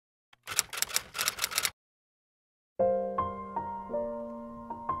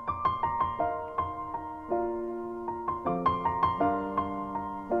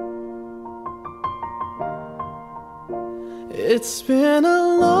It's been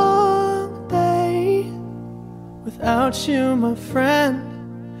a long day without you, my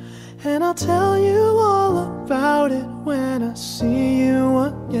friend, and I'll tell you all about it when I see you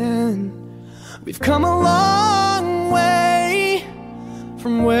again. We've come a long way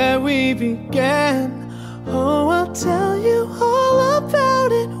from where we began. Oh, I'll tell you all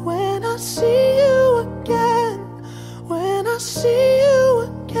about it when I see you again. When I see you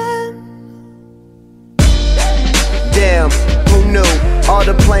again. Damn, who knew? All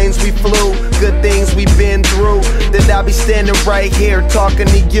the planes we flew, good things we've been through, that I'll be standing right here talking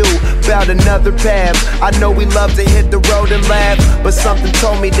to you about another path. I know we love to hit the road and laugh, but something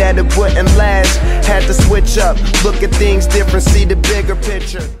told me that it wouldn't last. Had to switch up, look at things different, see the bigger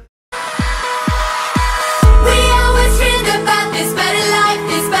picture. We always dreamed about this better life,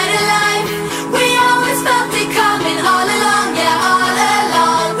 this better life. We always felt it coming all along, yeah, all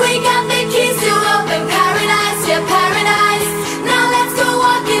along. We got the keys to open paradise, yeah, paradise. Now let's go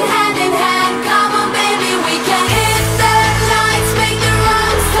walking hand in hand. Come on, baby, we can hit the lights, make the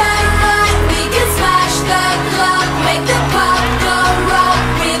wrongs turn right. We can smash the clock, make the pop go rock.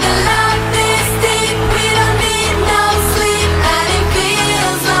 With a love this deep, we don't need no sleep, and it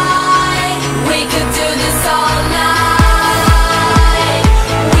feels like we could do this all night.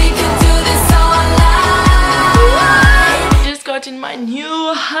 We could do this all night. Just got in my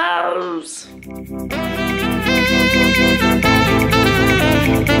new house.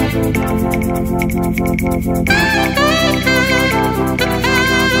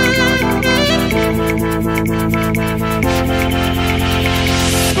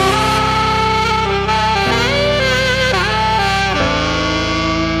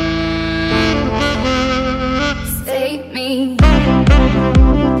 Save me.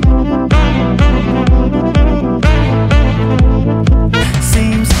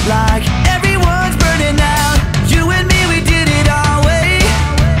 Seems like everyone's burning out. You and me, we did it our way,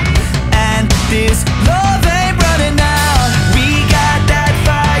 and this love ain't running out. We got that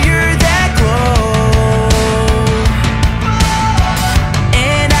fire that glows,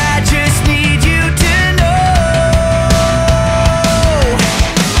 and I just need you to know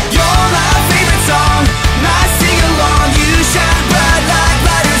you're my favorite song, my sing-along. You shine bright like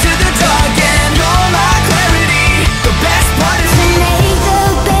lighters in the dark, and you're my clarity. The best part is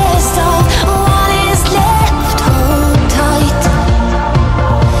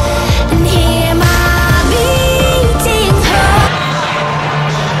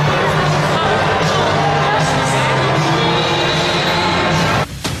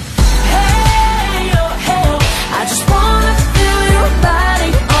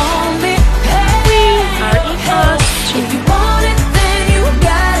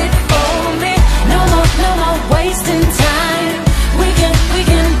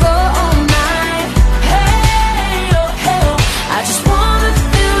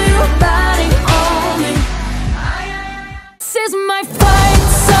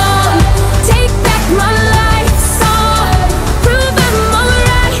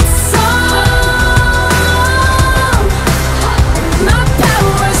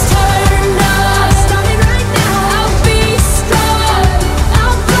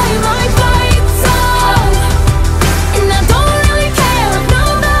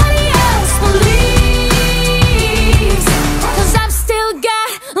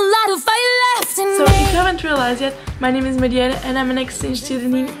yet, my name is Mariana and I'm an exchange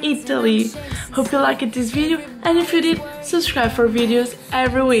student in Italy. Hope you liked this video, and if you did, subscribe for videos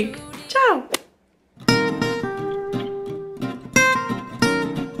every week. Ciao!